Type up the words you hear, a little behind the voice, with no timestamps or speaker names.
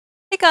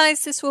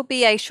guys, this will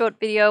be a short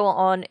video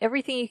on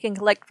everything you can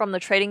collect from the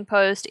trading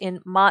post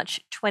in March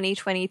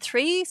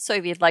 2023. So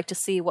if you'd like to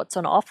see what's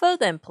on offer,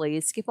 then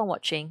please keep on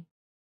watching.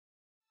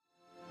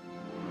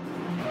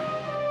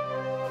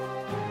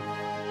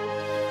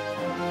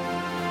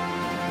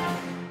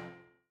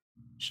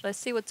 Should I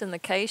see what's in the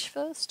cache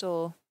first,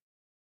 or?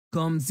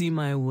 Come see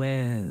my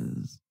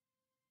wares.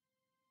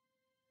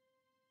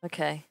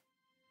 Okay.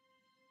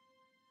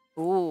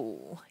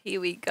 Ooh,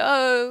 here we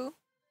go.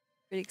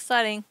 Pretty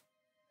exciting.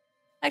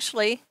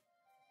 Actually,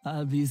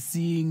 I'll be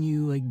seeing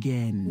you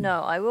again.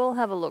 no, I will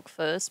have a look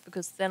first,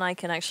 because then I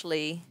can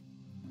actually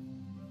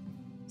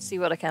see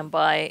what I can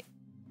buy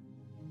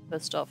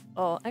first off.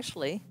 Oh,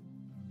 actually,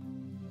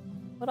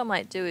 what I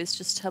might do is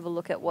just have a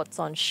look at what's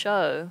on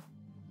show.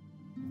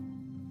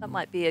 That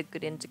might be a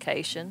good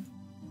indication.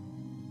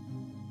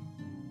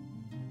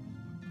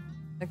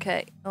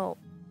 Okay. Oh.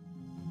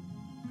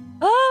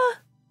 Ah!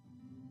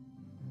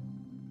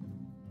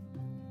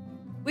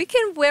 We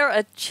can wear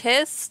a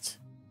chest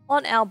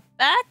on our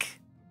back?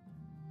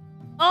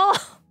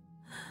 Oh!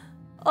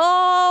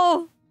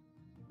 Oh!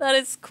 That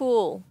is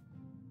cool.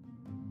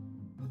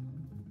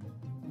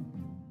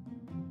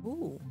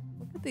 Ooh,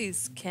 look at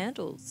these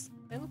candles.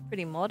 They look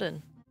pretty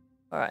modern.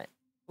 Alright.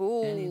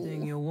 Ooh.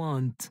 Anything you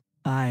want,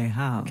 I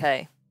have.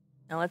 Okay.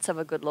 Now let's have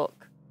a good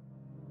look.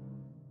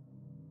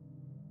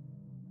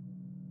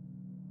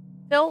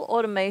 Bell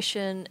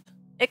automation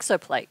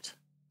exoplate.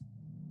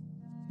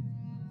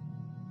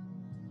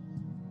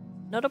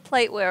 Not a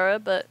plate wearer,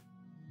 but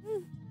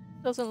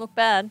doesn't look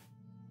bad.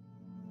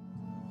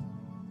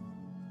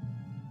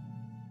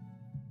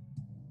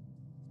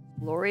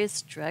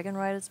 Glorious Dragon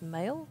Riders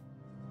male?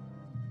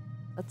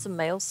 That's a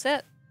male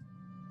set.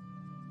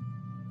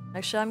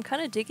 Actually, I'm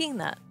kind of digging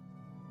that.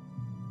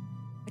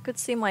 I could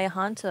see my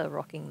hunter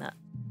rocking that.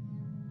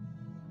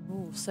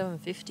 Ooh,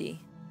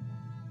 750.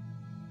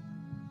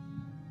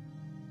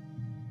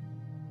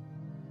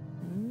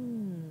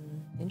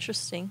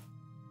 Interesting.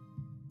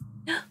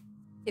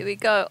 Here we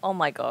go. Oh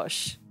my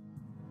gosh.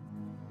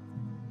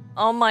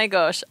 Oh my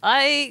gosh.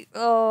 I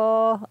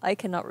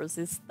cannot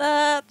resist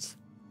that.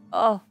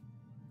 Oh.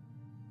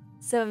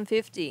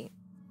 750.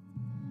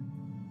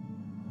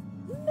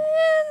 Man.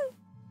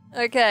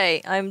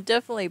 Okay, I'm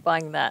definitely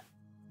buying that.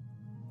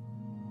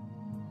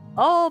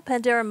 Oh,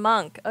 Pandera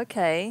Monk.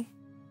 Okay.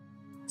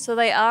 So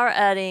they are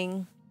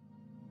adding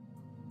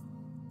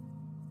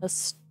a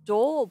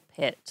store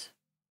pet.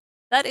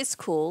 That is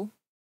cool.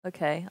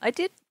 Okay, I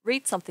did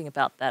read something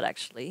about that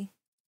actually.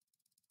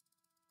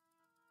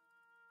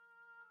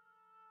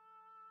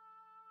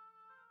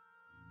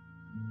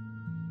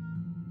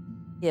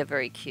 Yeah,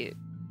 very cute.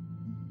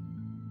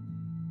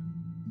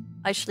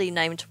 I actually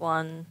named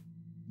one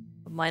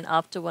of mine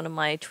after one of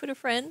my Twitter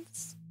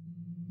friends.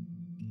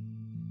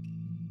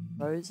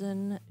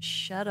 Frozen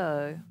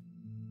Shadow.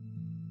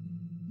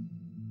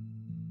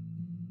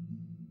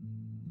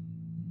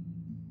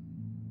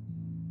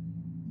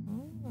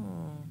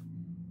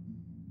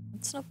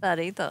 It's not bad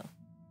either.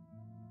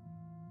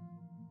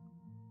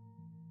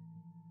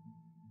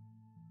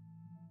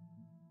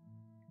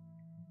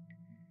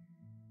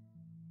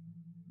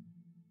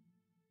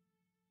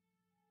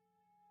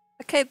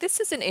 Okay, this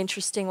is an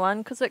interesting one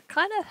because it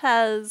kind of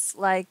has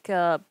like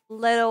Blood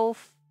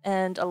Elf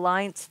and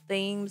Alliance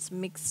themes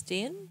mixed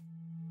in.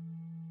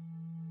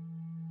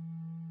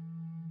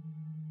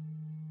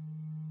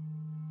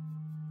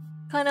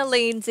 Kind of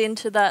leans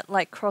into that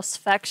like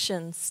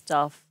cross-faction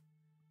stuff.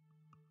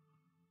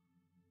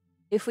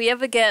 If we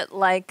ever get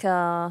like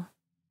a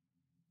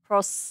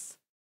cross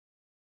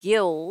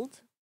guild,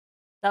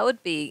 that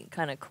would be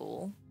kind of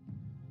cool.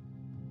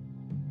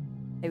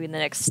 Maybe the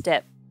next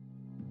step.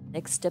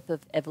 Next step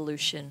of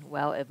evolution.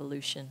 WoW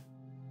evolution.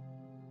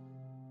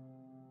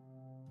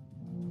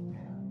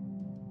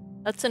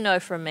 That's a no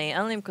from me,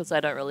 only because I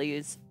don't really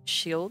use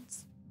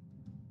shields.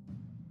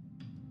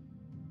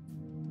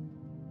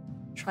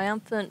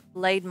 Triumphant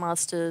Blade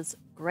Master's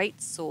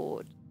Great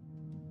Sword.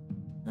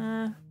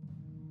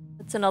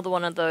 It's another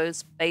one of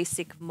those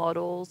basic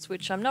models,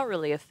 which I'm not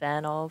really a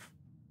fan of.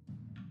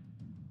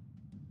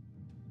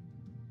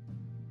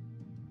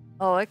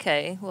 Oh,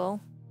 okay, well.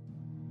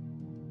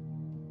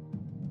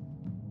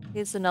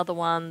 Here's another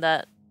one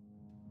that...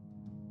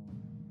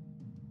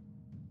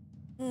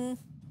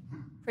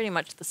 pretty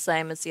much the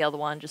same as the other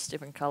one, just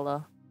different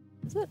color.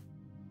 Is it?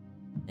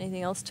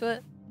 Anything else to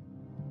it?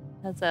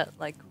 Has that,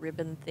 like,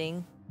 ribbon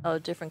thing? Oh,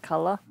 different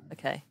color?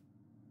 Okay.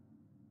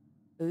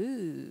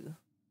 Ooh.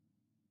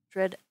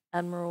 Dread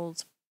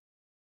Admiral's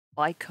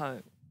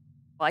Bicorn.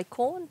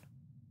 Bicorn?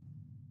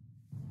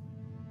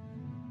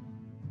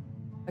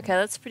 Okay,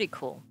 that's pretty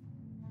cool.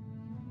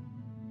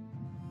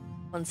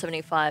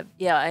 175.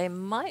 Yeah, I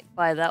might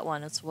buy that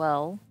one as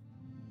well.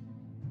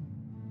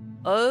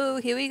 Oh,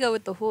 here we go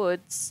with the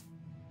hoods.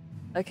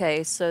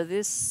 Okay, so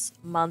this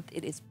month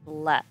it is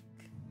black.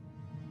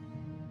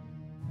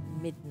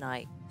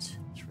 Midnight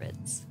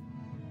threads.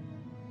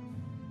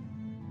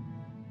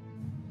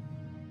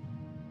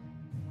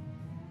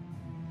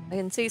 I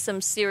can see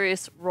some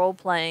serious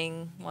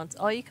role-playing ones.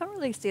 Oh, you can't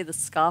really see the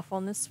scarf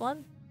on this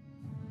one.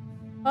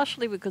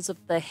 Partially because of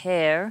the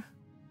hair.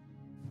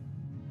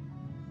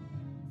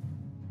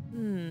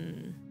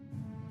 I'm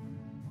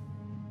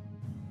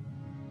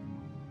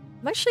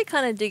actually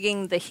kind of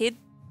digging the hood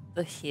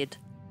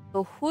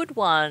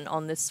one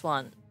on this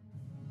one.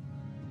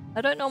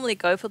 I don't normally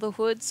go for the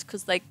hoods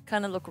because they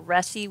kind of look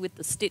ratty with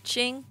the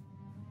stitching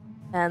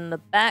and the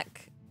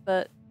back,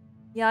 but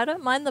yeah, I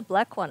don't mind the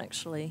black one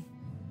actually.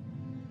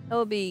 That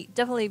would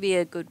definitely be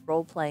a good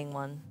role-playing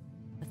one,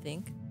 I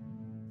think.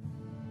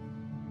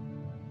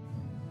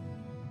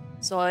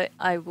 So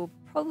I will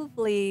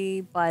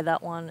probably buy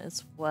that one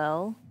as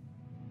well.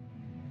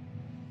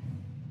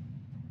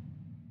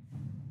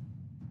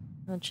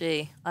 Oh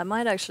gee, I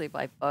might actually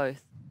buy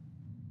both.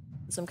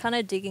 Because I'm kind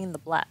of digging the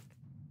black.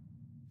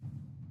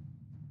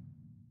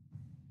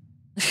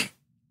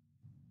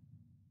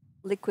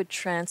 Liquid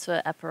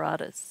transfer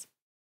apparatus.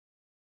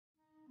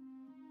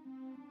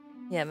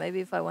 Yeah, maybe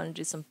if I want to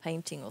do some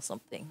painting or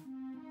something.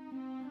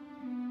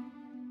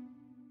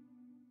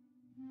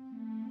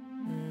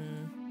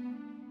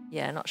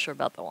 Yeah, not sure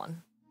about that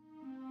one.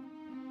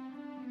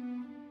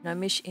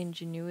 Gnomish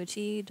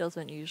ingenuity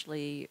doesn't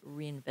usually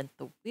reinvent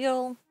the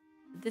wheel.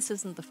 This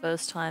isn't the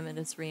first time it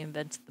has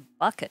reinvented the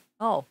bucket.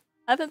 Oh,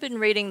 I haven't been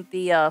reading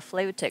the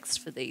flavor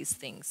text for these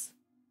things.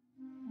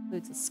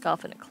 Includes a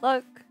scarf and a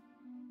cloak.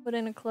 Put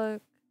in a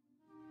cloak.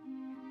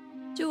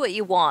 Do what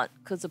you want,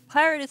 because a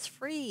pirate is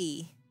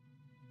free.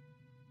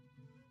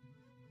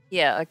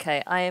 Yeah,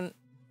 okay, I am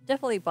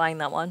definitely buying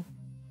that one.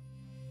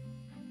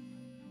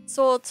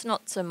 Swords,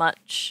 not so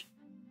much.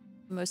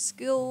 The most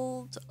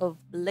skilled of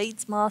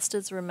blades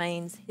masters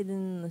remains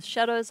hidden in the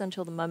shadows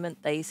until the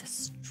moment they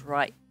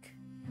strike.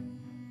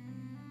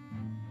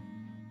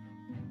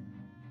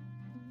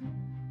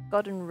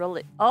 Forgotten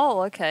relic.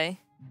 Oh, okay.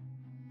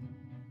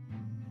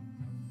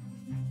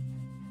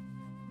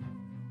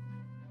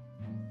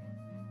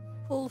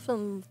 Pull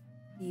from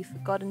the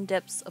forgotten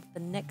depths of the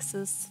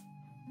Nexus.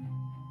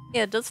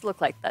 Yeah, it does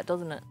look like that,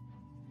 doesn't it?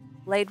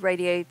 Blade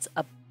radiates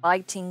a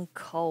biting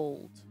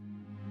cold.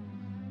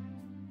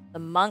 The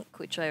monk,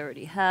 which I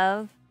already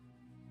have.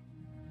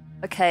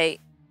 Okay.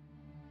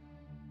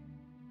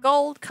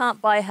 Gold can't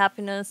buy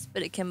happiness,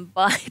 but it can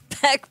buy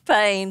back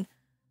pain.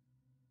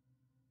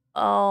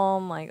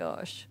 Oh my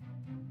gosh.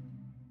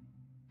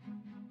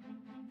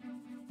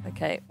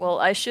 Okay, well,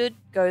 I should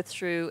go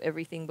through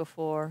everything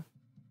before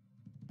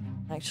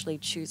I actually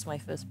choose my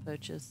first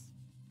purchase.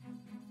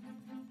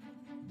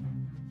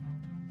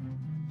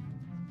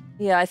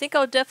 Yeah, I think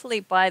I'll definitely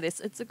buy this.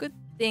 It's a good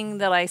thing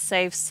that I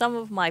saved some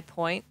of my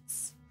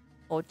points,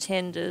 or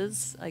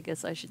tenders, I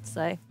guess I should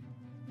say,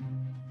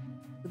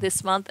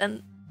 this month.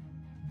 And,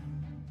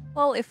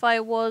 well, if I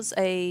was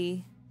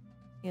a,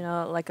 you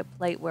know, like a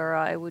plate where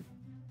I would...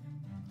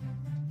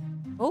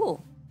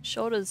 Oh,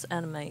 shoulders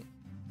animate.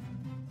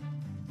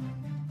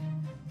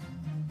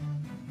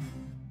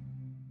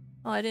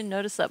 Oh, I didn't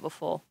notice that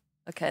before.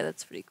 Okay,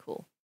 that's pretty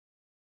cool.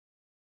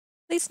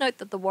 Please note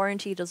that the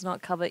warranty does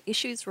not cover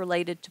issues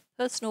related to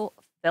personal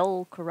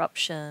fell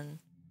corruption.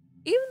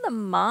 Even the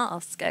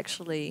mask,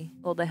 actually,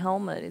 or the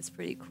helmet, is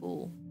pretty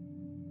cool.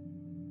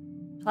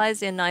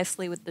 Ties in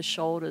nicely with the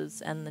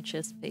shoulders and the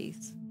chest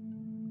piece.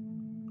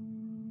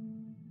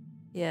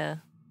 Yeah.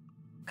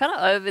 I'm kind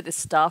of over this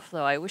stuff,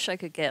 though. I wish I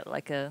could get,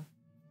 like, a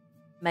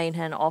main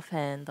hand, off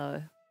hand,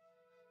 though.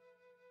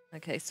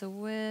 Okay, so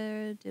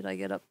where did I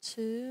get up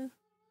to?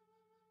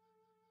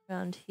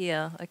 Around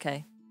here.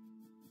 Okay.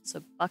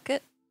 So,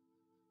 bucket.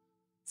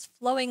 Its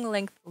flowing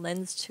length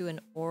lends to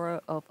an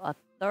aura of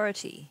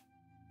authority.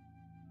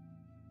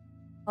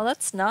 Oh,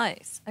 that's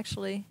nice,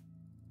 actually.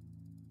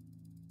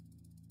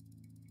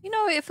 You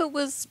know, if it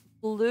was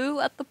blue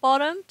at the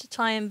bottom to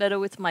tie in better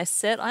with my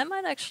set, I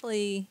might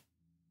actually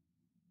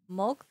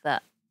mog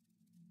that.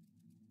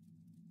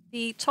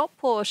 The top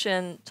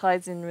portion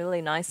ties in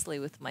really nicely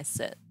with my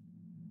set.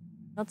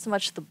 Not so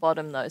much the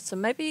bottom, though. So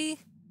maybe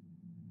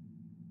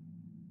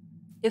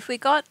if we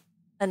got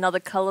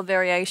another color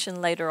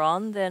variation later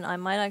on, then I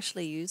might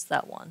actually use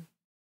that one.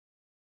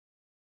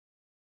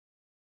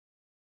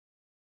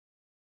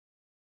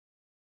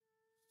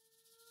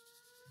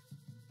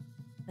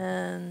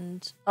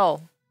 And,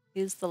 oh,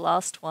 here's the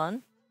last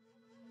one.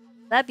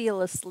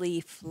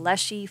 Fabulously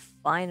flashy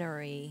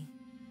finery.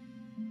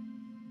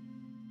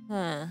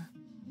 Huh.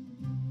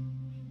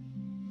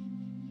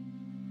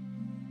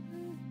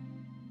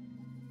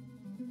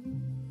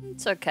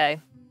 It's okay.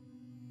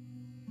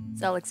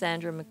 This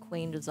Alexandra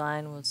McQueen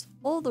design was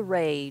all the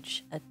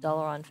rage at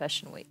Dalaran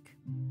Fashion Week.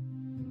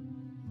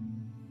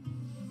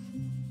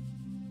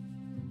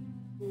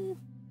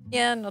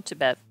 Yeah, not too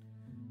bad.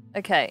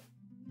 Okay.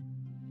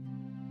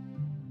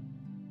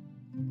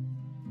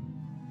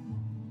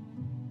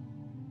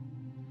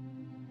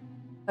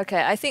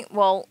 Okay, I think,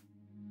 well,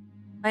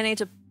 I need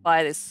to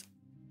buy this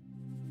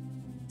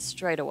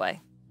straight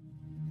away.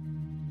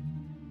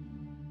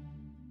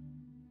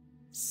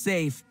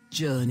 Safe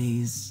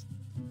journeys.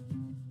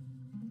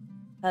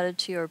 Added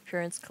to your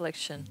appearance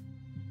collection.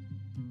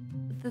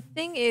 the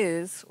thing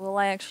is, will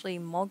I actually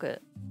mog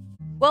it?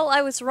 Well,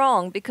 I was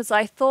wrong because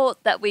I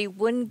thought that we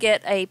wouldn't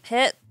get a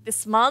pet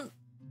this month,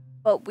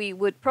 but we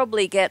would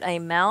probably get a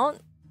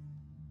mount.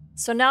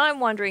 So now I'm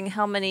wondering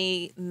how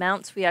many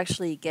mounts we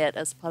actually get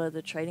as part of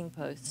the trading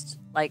post,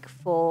 like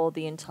for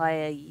the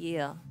entire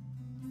year.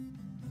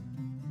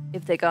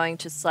 If they're going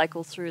to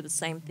cycle through the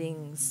same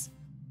things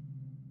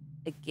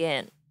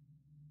again.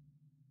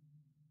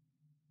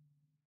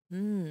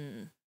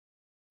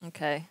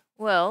 Okay.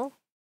 Well,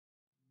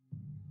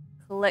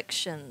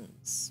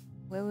 collections.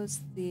 Where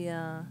was the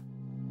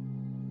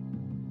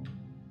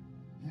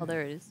Oh,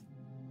 there it is.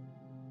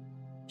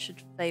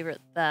 Should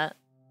favorite that.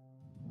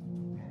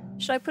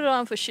 Should I put it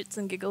on for shits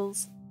and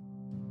giggles?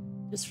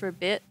 Just for a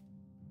bit?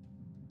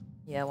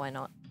 Yeah, why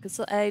not? Because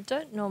I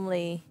don't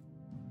normally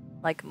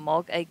like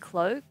mog a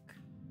cloak.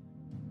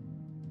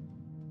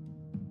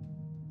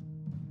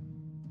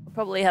 I'll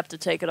probably have to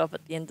take it off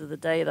at the end of the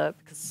day though,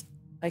 because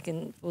I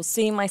can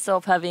foresee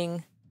myself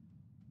having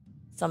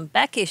some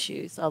back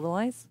issues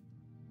otherwise.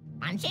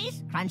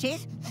 Crunchies,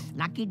 crunchies,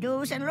 lucky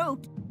doos and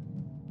root.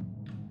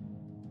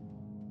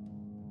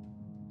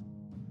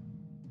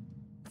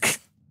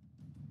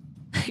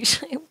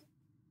 Actually,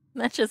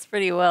 matches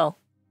pretty well.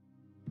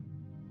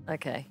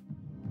 Okay.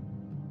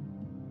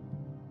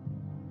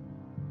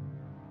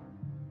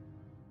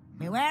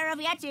 Beware of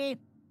Yeti.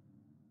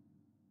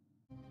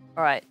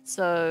 Alright,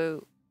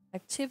 so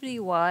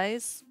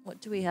activity-wise,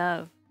 what do we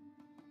have?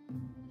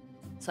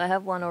 So I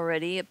have one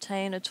already.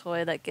 Obtain a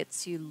toy that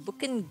gets you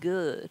looking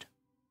good.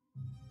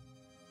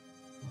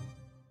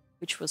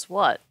 Which was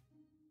what?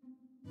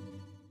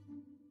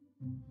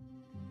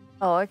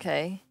 Oh,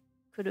 okay.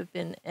 Could have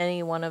been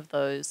any one of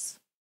those.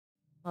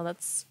 Oh,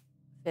 that's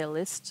a fair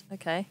list.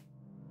 Okay.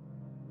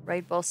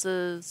 Raid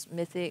bosses,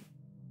 mythic.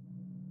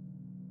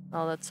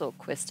 Oh, that's all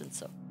quest and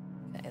stuff.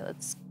 Okay,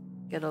 let's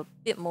get a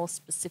bit more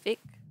specific.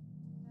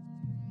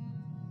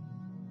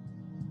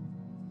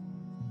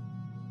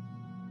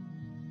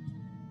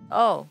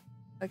 Oh,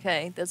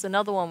 okay. There's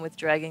another one with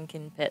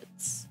dragonkin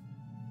pets.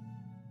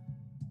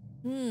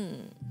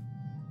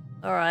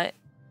 Alright.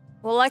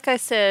 Well, like I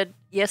said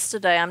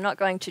yesterday, I'm not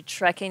going to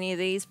track any of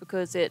these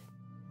because it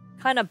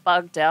kind of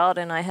bugged out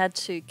and I had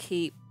to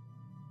keep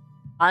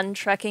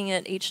untracking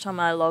it each time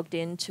I logged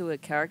into a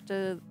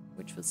character,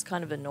 which was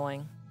kind of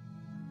annoying.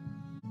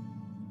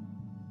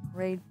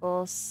 Raid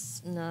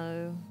boss,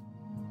 no.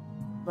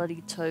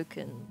 Bloody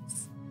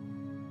tokens.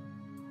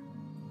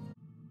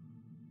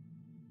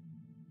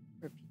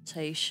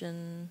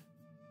 Reputation.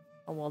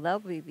 Oh, well,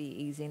 that would be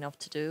easy enough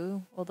to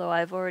do, although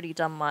I've already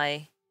done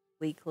my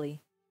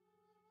weekly.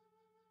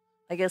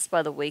 I guess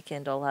by the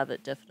weekend I'll have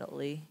it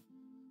definitely,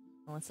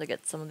 once I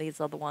get some of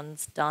these other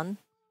ones done.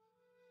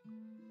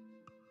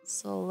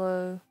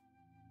 Solo.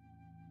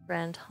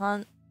 Grand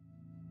Hunt.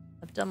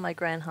 I've done my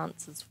Grand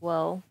Hunts as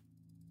well.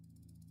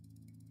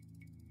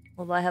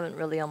 Although I haven't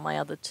really on my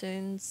other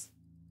tunes.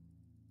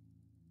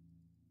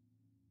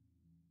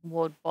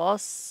 Ward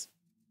Boss.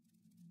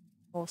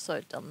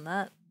 Also done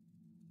that.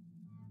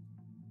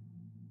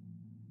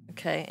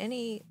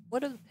 Okay,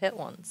 what are the pet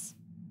ones?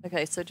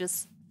 Okay, so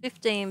just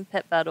 15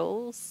 pet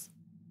battles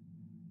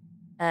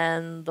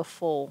and the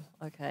fall.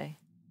 Okay.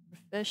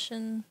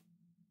 Profession.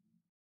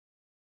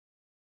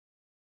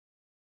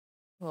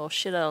 Well,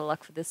 shit out of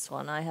luck for this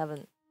one. I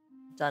haven't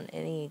done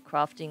any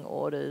crafting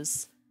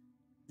orders.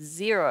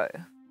 0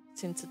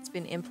 since it's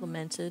been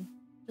implemented.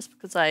 Just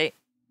because I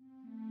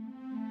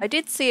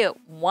did see it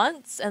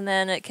once and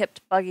then it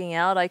kept bugging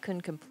out. I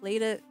couldn't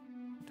complete it.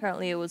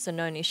 Apparently it was a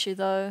known issue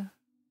though.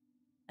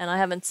 And I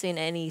haven't seen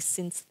any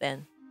since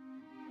then.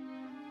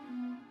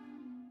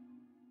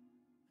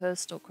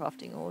 Personal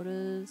crafting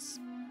orders.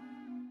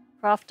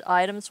 Craft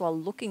items while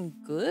looking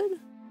good?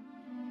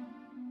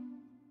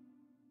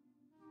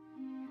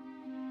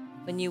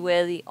 When you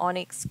wear the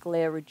onyx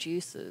glare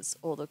reduces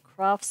or the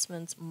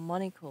craftsman's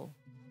monocle.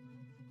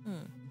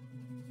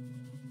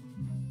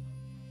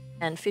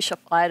 And fish up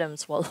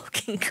items while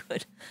looking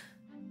good.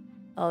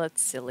 Oh,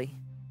 that's silly.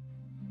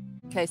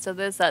 Okay, so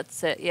there's that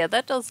set. Yeah,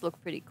 that does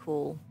look pretty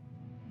cool.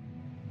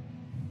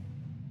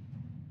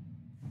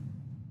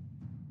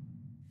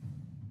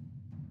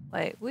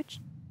 Wait, what's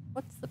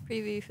the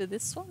preview for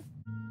this one?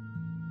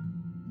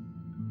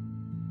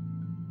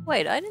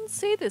 Wait, I didn't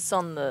see this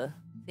on the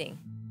thing.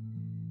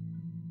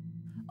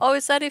 Oh,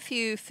 is that if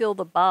you fill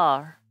the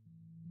bar?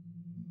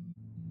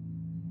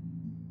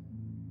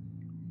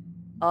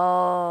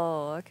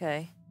 Oh,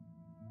 okay.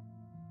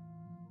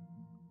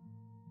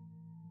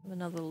 Have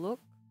another look.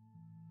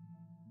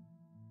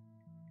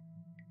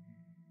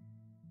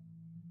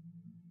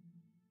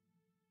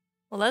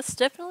 Well, that's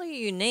definitely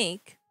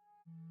unique.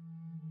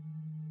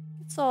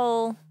 Let's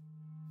all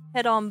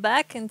head on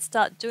back and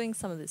start doing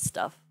some of this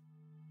stuff.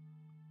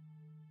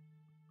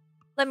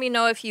 Let me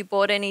know if you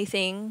bought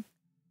anything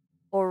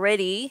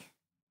already.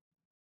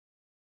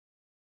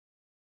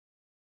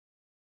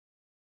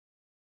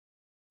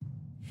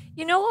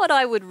 You know what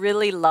I would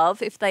really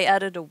love if they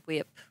added a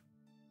whip?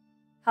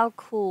 How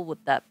cool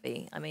would that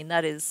be? I mean,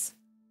 that is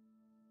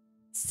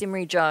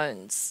Simri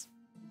Jones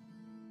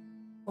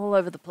all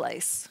over the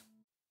place.